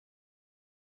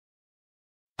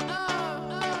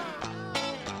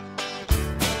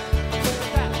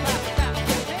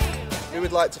we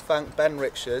would like to thank Ben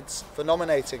Richards for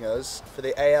nominating us for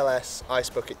the ALS Ice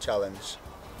Bucket Challenge.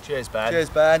 Cheers, Ben. Cheers,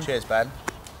 Ben. Cheers, Ben.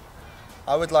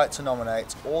 I would like to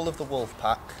nominate all of the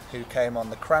Wolfpack who came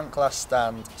on the Krank last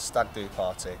stand stag do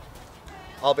party.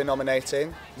 I'll be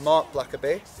nominating Mark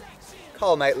Blackaby,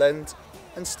 Carl Maitland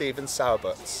and Stephen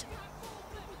Sowerbutts.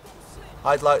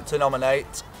 I'd like to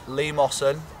nominate Lee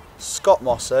Mosson, Scott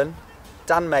Mosson,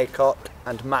 Dan Maycock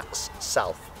and Max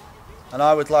Salf. And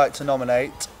I would like to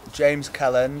nominate James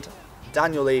Kelland,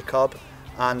 Daniel Ecob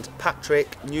and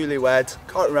Patrick, newlywed,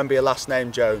 can't remember your last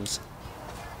name, Jones.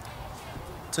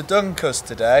 To dunk us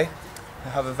today,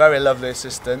 we have a very lovely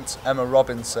assistant, Emma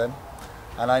Robinson,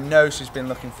 and I know she's been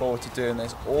looking forward to doing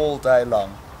this all day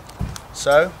long.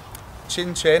 So,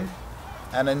 chin chin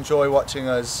and enjoy watching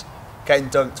us getting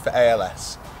dunked for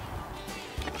ALS.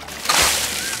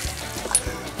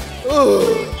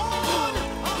 Ooh.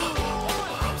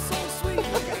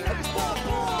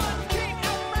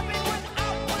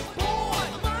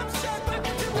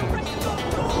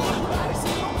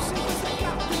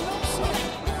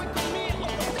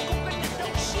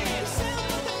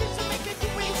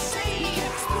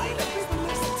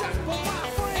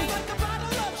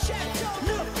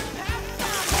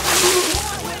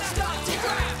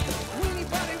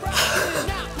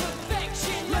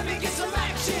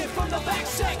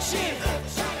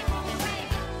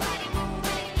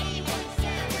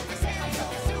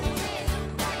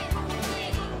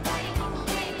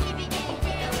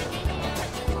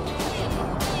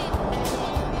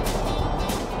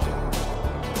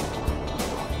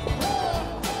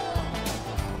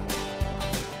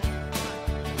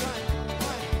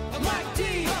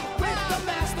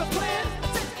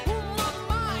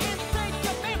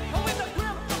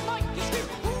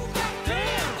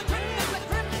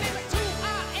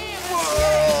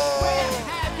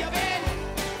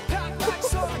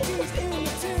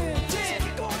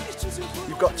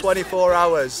 You've got 24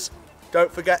 hours.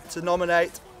 Don't forget to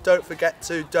nominate. Don't forget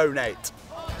to donate.